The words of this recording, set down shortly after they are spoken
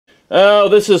Oh,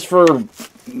 this is for,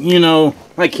 you know,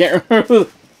 I can't remember.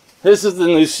 This is the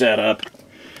new setup.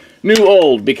 New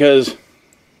old, because...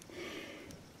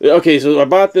 Okay, so I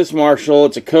bought this Marshall.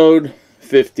 It's a Code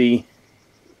 50.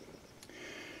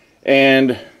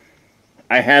 And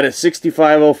I had a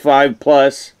 6505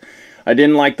 Plus. I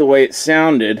didn't like the way it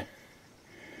sounded.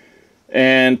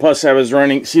 And plus I was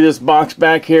running... See this box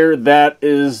back here? That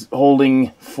is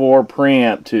holding 4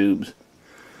 preamp tubes.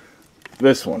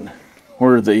 This one.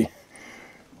 Where the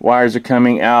wires are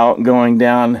coming out, going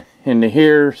down into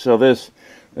here. So this...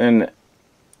 And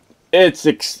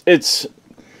it's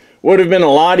would have been a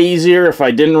lot easier if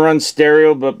I didn't run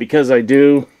stereo, but because I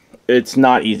do, it's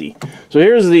not easy. So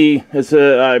here's the,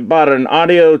 I bought an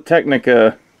Audio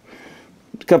Technica,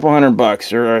 a couple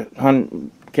 $100,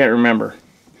 or can't remember.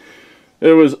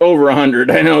 It was over 100,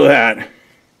 I know that.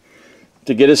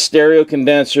 To get a stereo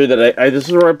condenser that this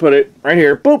is where I put it, right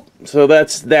here, boop. So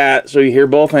that's that, so you hear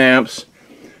both amps.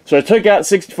 So I took out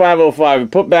 6505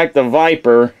 and put back the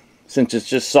Viper, since it's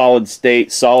just solid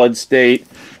state,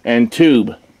 and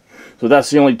tube. So that's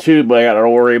the only tube I got to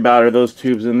worry about are those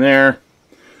tubes in there.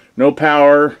 No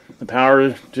power. The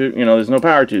power to, you know, there's no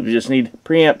power tubes. You just need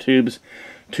preamp tubes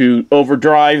to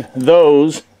overdrive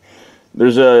those.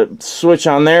 There's a switch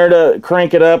on there to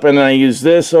crank it up, and then I use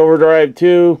this overdrive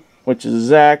too, which is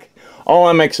Zach.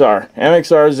 All MXR.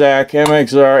 MXR Zach,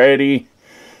 MXR Eddie,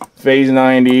 Phase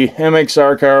 90,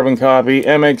 MXR carbon copy,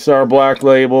 MXR black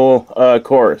label,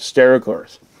 chorus, stereo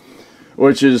chorus,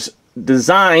 which is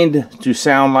designed to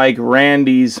sound like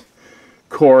Randy's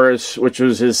chorus, which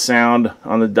was his sound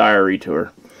on the Diary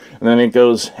tour. And then it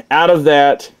goes out of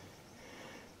that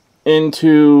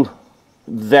into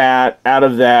that, out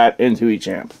of that into each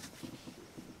amp.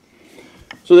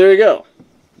 So there you go.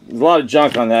 There's a lot of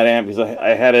junk on that amp because I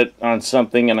had it on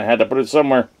something and I had to put it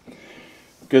somewhere.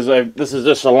 Because this is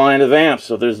just a line of amps.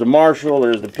 So there's the Marshall,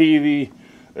 there's the PEAVEY,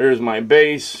 there's my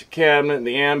bass cabinet,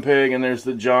 the Ampeg, and there's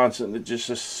the Johnson that just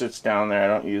sits down there. I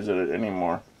don't use it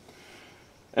anymore.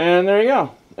 And there you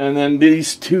go. And then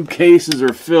these two cases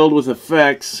are filled with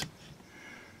effects.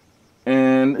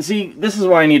 And see, this is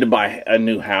why I need to buy a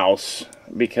new house,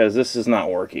 because this is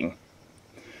not working.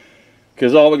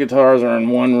 Because all the guitars are in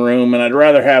one room, and I'd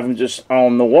rather have them just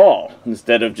on the wall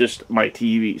instead of just my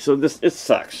TV. So it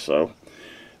sucks. So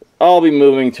I'll be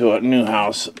moving to a new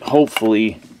house,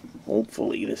 hopefully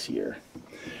this year.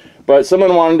 But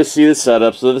someone wanted to see the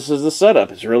setup, so this is the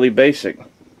setup. It's really basic.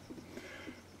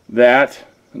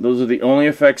 Those are the only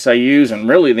effects I use, and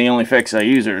really the only effects I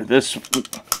use are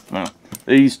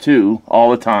these two all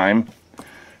the time.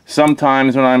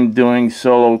 Sometimes when I'm doing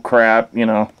solo crap, you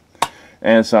know,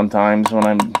 and sometimes when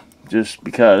I'm just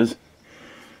because.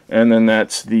 And then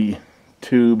that's the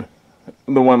tube,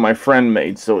 the one my friend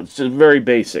made, so it's just very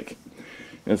basic.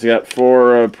 It's got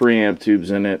 4 preamp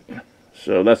tubes in it,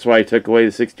 so that's why I took away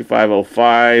the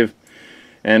 6505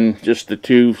 and just the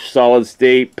 2 solid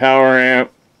state power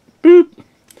amp. Boop.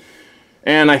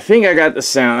 And I think I got the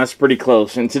sound. That's pretty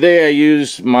close. And today I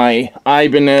used my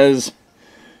Ibanez.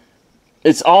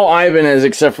 It's all Ibanez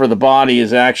except for the body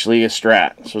is actually a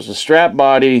Strat. So it's a Strat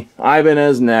body,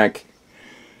 Ibanez neck,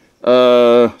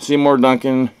 Seymour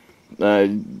Duncan,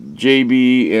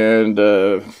 JB,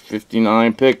 and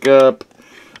 59 pickup.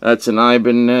 That's an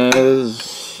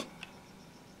Ibanez.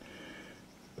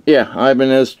 Yeah,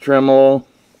 Ibanez tremolo.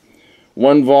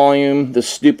 1 volume, the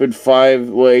stupid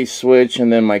 5-way switch,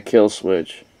 and then my kill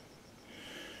switch.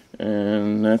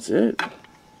 And that's it.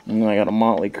 And then I got a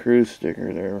Motley Crue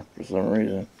sticker there for some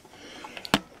reason.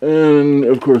 And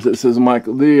of course it says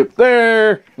Michael D up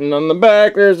there. And on the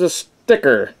back there's a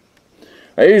sticker.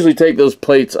 I usually take those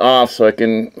plates off so I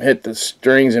can hit the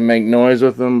strings and make noise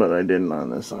with them, but I didn't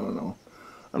on this. I don't know.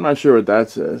 I'm not sure what that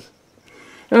says.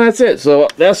 And that's it. So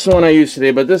that's the one I used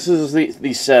today, but this is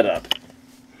the setup.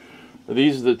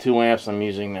 These are the 2 amps I'm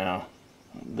using now.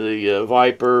 The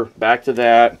Viper, back to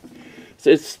that.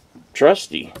 It's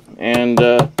trusty. And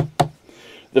the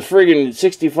friggin'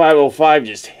 6505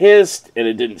 just hissed, and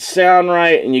it didn't sound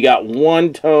right, and you got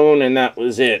 1 tone, and that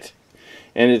was it.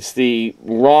 And it's the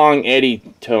wrong Eddie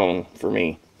tone for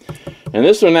me. And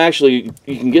this one actually,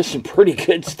 you can get some pretty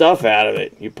good stuff out of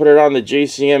it. You put it on the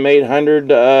JCM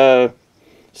 800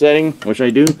 setting, which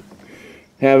I do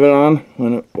have it on.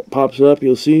 When it pops up,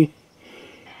 you'll see.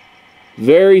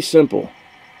 Very simple.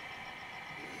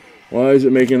 Why is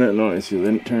it making that noise? So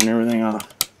then turn everything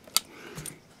off.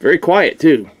 Very quiet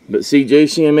too. But see,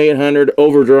 JCM 800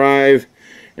 overdrive,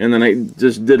 and then I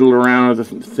just diddle around with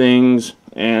the things,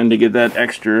 and to get that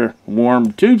extra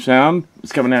warm tube sound,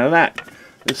 it's coming out of that.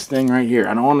 This thing right here.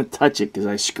 I don't want to touch it because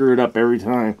I screw it up every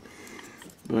time.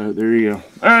 But there you go.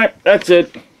 Alright, that's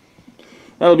it.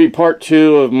 that'll be part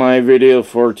 2 of my video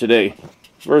for today.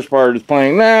 First part is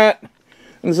playing that,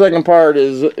 and the second part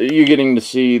is you getting to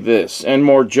see this and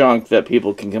more junk that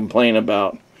people can complain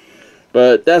about.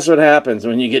 But that's what happens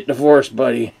when you get divorced,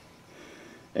 buddy,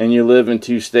 and you live in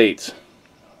 2 states.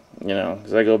 You know,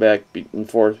 because I go back and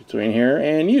forth between here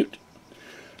and Ute.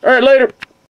 Alright, later.